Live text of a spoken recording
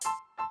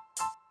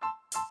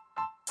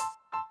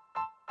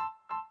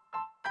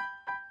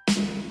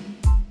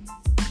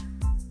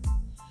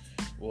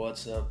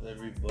What's up,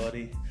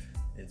 everybody?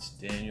 It's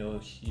Daniel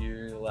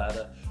here,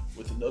 Lada,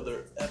 with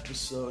another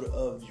episode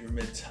of Your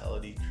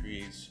Mentality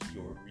Creates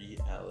Your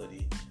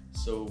Reality.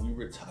 So we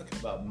were talking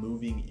about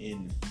moving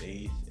in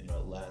faith in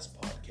our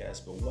last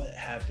podcast, but what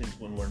happens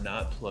when we're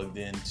not plugged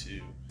into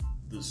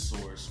the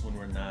source, when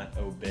we're not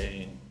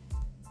obeying,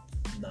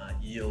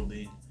 not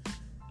yielding,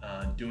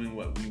 doing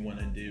what we want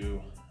to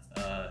do?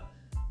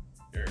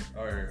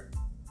 Our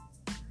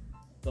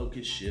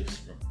focus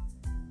shifts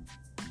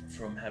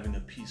from having a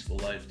peaceful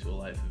life to a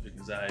life of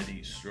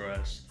anxiety,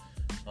 stress.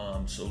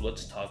 So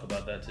let's talk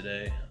about that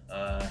today.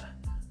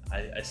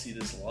 I see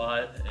this a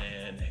lot,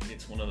 and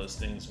it's one of those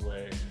things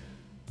where if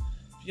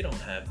you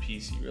don't have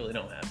peace, you really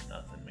don't have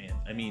nothing, man.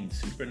 I mean,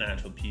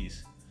 supernatural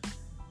peace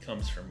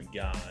comes from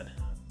God.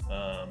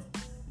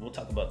 We'll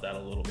talk about that a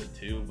little bit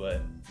too,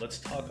 but let's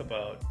talk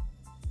about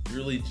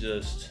really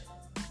just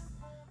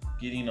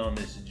getting on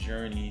this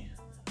journey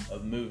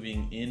of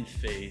moving in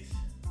faith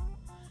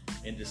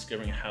and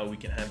discovering how we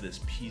can have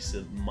this peace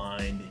of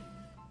mind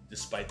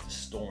despite the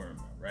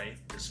storm, right?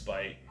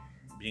 Despite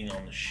being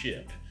on the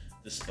ship,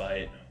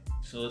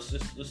 so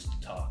let's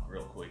talk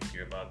real quick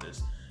here about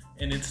this.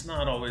 And it's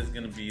not always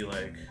going to be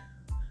like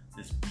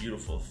this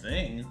beautiful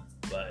thing,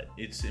 but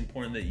it's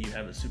important that you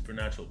have a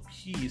supernatural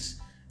peace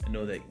and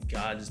know that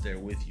God is there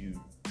with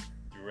you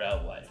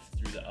throughout life,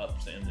 through the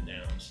ups and the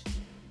downs,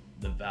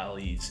 the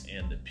valleys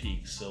and the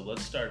peaks. So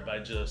let's start by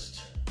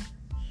just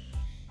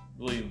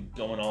really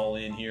going all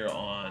in here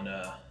on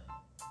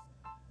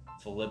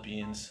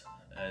Philippians.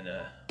 And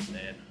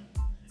man,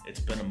 it's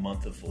been a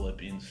month of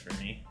Philippians for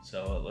me.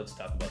 So let's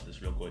talk about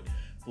this real quick.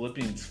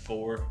 Philippians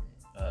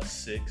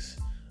 4:6.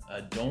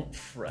 Don't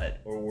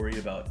fret or worry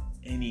about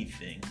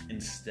anything.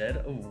 Instead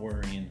of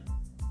worrying,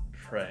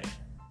 pray.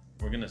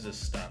 We're going to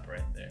just stop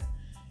right there.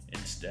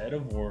 Instead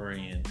of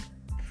worrying,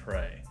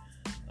 pray.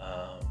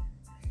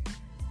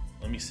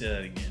 Let me say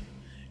that again.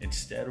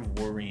 Instead of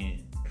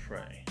worrying,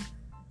 pray.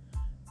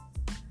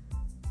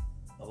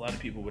 A lot of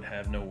people would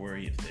have no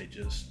worry if they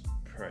just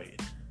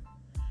prayed.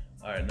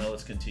 All right, now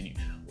let's continue.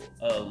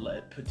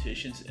 Let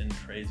petitions and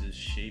praises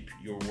shape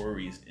your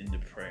worries into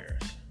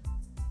prayers.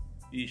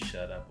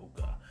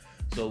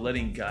 So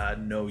letting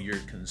God know your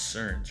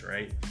concerns,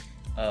 right?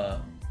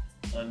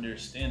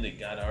 Understand that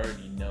God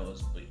already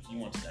knows, but He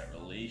wants that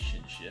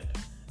relationship.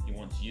 He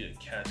wants you to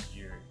cast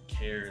your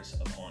cares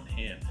upon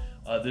Him.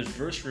 This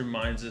verse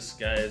reminds us,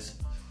 guys,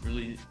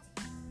 really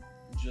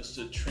just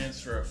to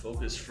transfer our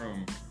focus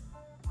from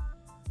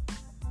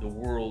the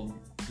world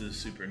to the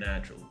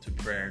supernatural, to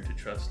prayer, to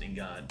trusting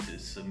God, to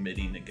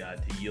submitting to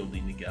God, to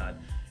yielding to God,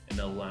 and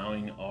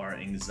allowing our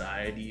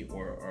anxiety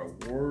or our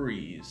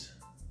worries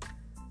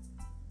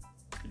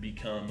to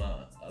become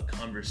a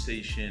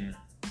conversation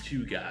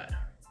to God.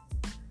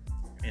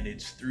 And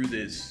it's through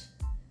this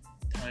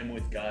time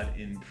with God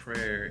in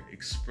prayer,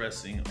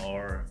 expressing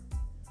our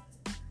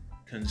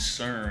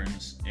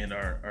concerns and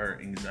our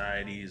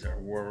anxieties, our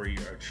worry,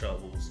 our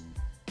troubles,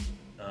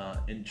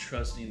 and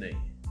trusting that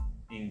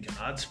in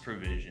God's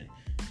provision,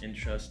 and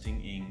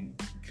trusting in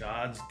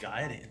God's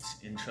guidance,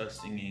 and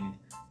trusting in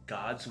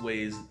God's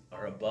ways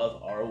are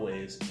above our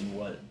ways in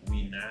what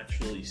we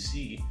naturally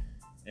see,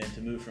 and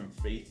to move from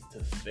faith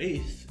to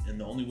faith. And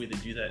the only way to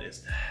do that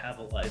is to have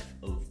a life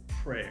of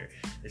prayer.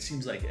 It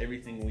seems like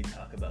everything we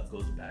talk about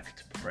goes back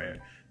to prayer,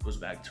 goes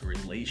back to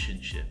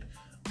relationship.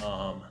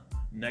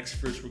 Next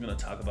verse we're going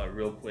to talk about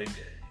real quick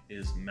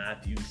is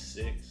Matthew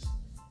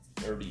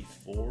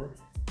 6:34.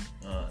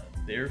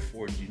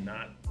 Therefore, do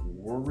not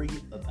worry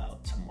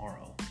about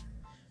tomorrow,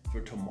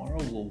 for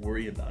tomorrow will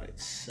worry about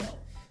itself.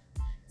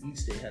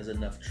 Each day has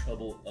enough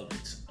trouble of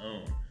its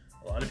own.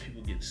 A lot of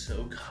people get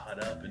so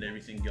caught up in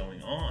everything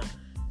going on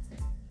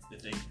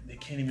that they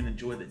can't even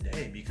enjoy the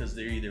day, because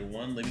they're either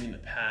one, living in the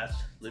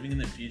past, living in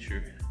the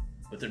future,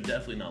 but they're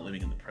definitely not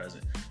living in the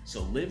present.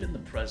 So live in the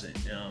present.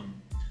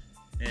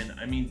 And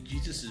I mean,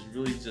 Jesus is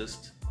really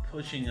just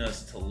pushing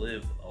us to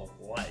live a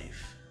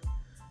life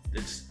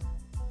that's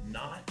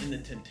not in the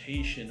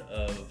temptation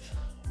of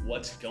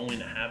what's going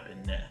to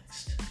happen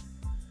next,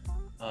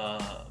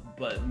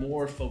 but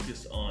more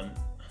focused on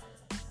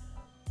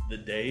the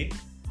day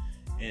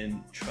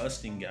and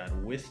trusting God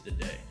with the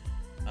day,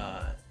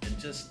 and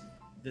just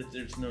that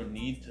there's no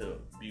need to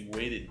be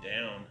weighted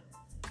down,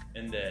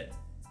 and that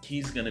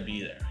He's going to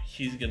be there.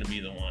 He's going to be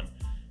the one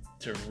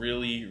to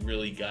really,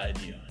 really guide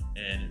you.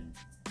 And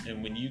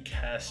when you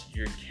cast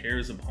your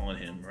cares upon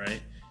Him,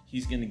 right,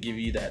 He's going to give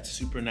you that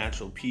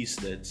supernatural peace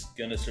that's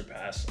going to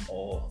surpass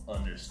all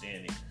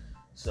understanding.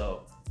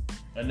 So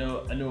I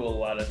know a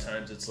lot of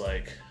times it's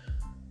like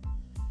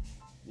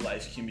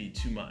life can be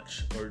too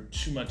much, or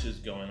too much is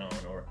going on,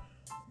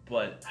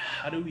 but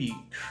how do we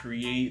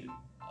create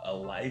a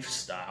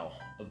lifestyle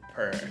of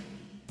prayer?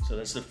 So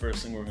that's the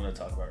first thing we're going to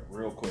talk about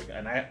real quick.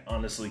 And I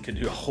honestly could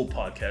do a whole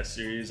podcast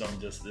series on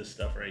just this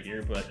stuff right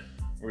here, but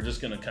we're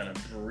just going to kind of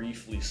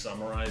briefly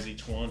summarize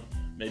each one.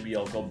 Maybe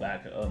I'll go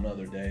back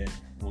another day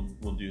and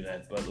we'll do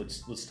that. But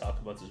let's talk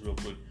about this real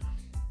quick.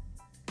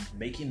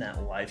 Making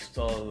that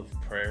lifestyle of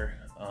prayer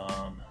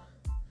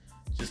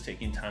just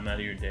taking time out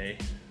of your day,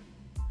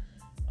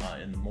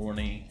 in the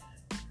morning,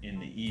 in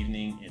the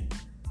evening, and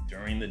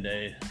during the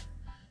day,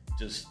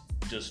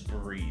 just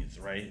breathe,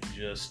 right?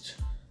 Just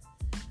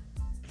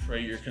pray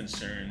your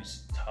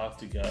concerns, talk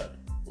to God,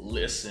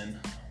 listen,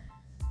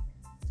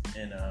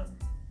 and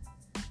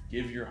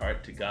give your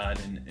heart to God,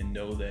 and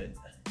know that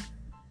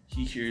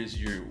He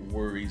hears your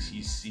worries,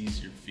 He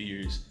sees your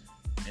fears,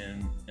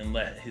 and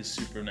let His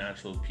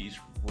supernatural peace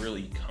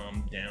really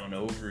come down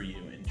over you,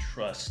 and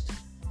trust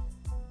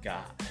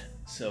God.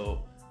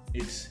 So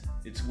it's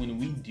when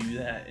we do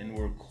that and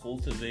we're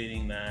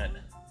cultivating that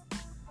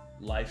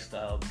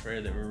lifestyle of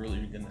prayer that we're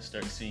really going to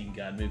start seeing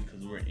God move,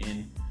 because we're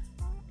in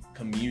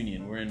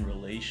communion, we're in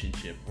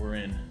relationship, we're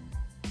in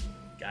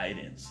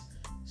guidance.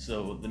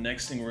 So the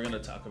next thing we're going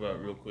to talk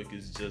about real quick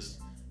is just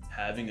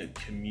having a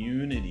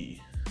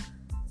community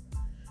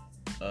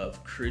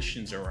of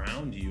Christians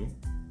around you,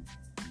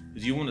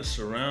 because you want to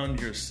surround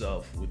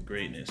yourself with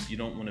greatness. You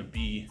don't want to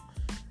be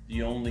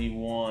the only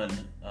one.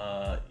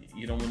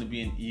 You don't want to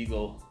be an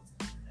eagle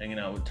hanging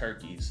out with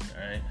turkeys,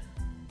 all right?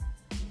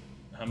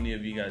 How many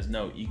of you guys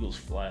know eagles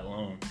fly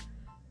alone?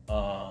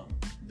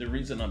 The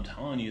reason I'm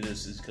telling you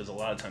this is because a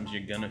lot of times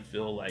you're going to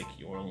feel like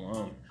you're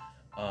alone.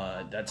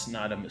 That's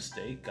not a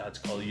mistake. God's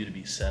called you to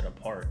be set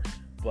apart.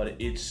 But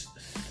it's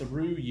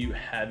through you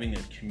having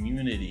a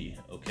community,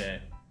 okay?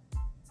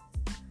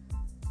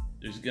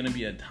 There's going to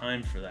be a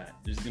time for that.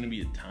 There's going to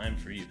be a time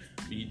for you.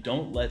 But you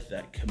don't let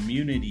that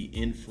community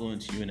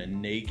influence you in a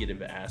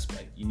negative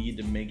aspect. You need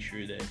to make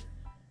sure that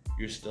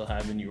you're still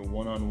having your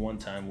one-on-one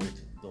time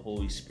with the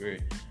Holy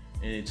Spirit.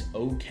 And it's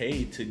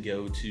okay to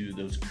go to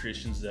those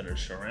Christians that are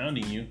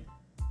surrounding you,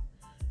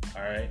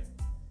 all right,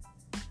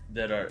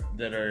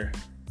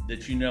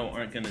 that you know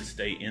aren't going to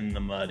stay in the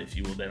mud, if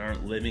you will, that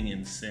aren't living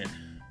in sin,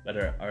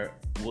 but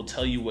will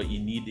tell you what you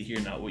need to hear,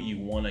 not what you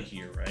want to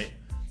hear, right?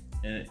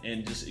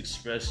 And just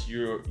express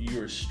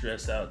your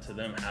stress out to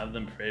them, have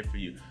them pray for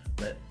you.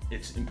 But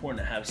it's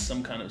important to have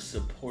some kind of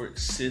support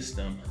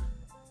system,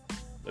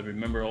 but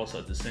remember also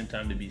at the same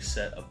time to be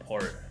set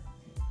apart.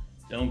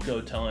 Don't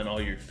go telling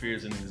all your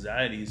fears and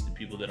anxieties to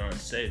people that aren't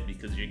saved,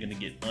 because you're going to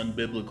get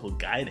unbiblical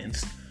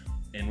guidance,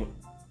 and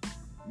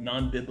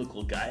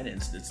non-biblical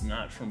guidance that's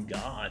not from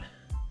God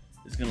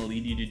is going to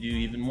lead you to do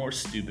even more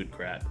stupid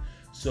crap.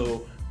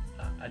 So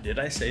did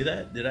I say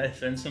that? Did I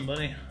offend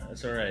somebody?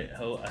 That's all right.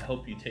 I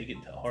hope you take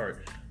it to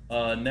heart.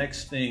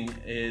 Next thing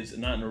is,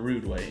 not in a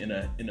rude way,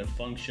 in a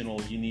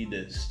functional, you need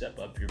to step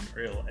up your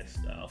prayer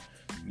lifestyle.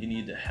 You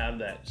need to have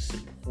that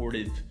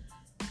supportive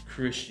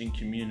Christian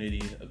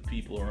community of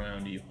people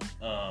around you,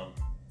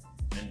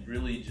 and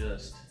really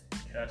just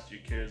cast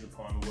your cares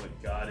upon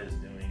what God is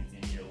doing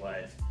in your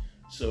life.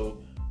 So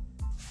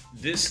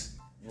this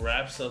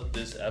wraps up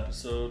this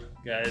episode,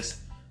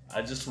 guys.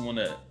 I just want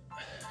to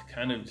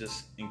kind of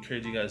just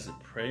encourage you guys to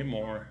pray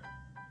more,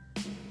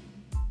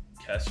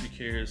 cast your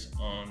cares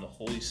on the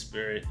Holy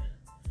Spirit,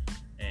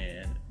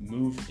 and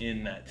move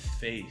in that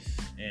faith,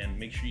 and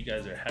make sure you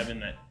guys are having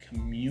that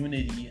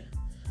community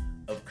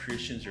of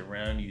Christians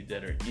around you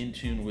that are in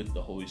tune with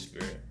the Holy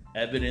Spirit.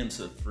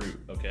 Evidence of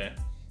fruit, okay?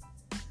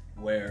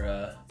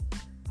 Where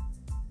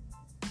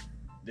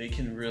they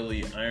can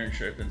really, iron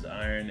sharpens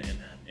iron,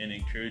 and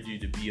encourage you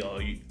to be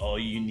all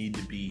you need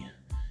to be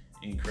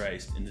in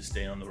Christ, and to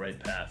stay on the right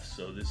path.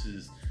 So this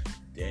is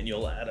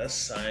Daniel Latta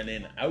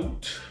signing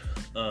out.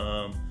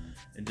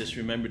 And just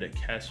remember to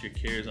cast your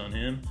cares on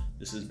Him.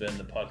 This has been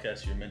the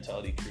podcast, Your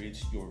Mentality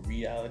Creates Your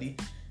Reality.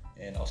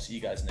 And I'll see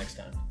you guys next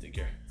time. Take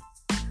care.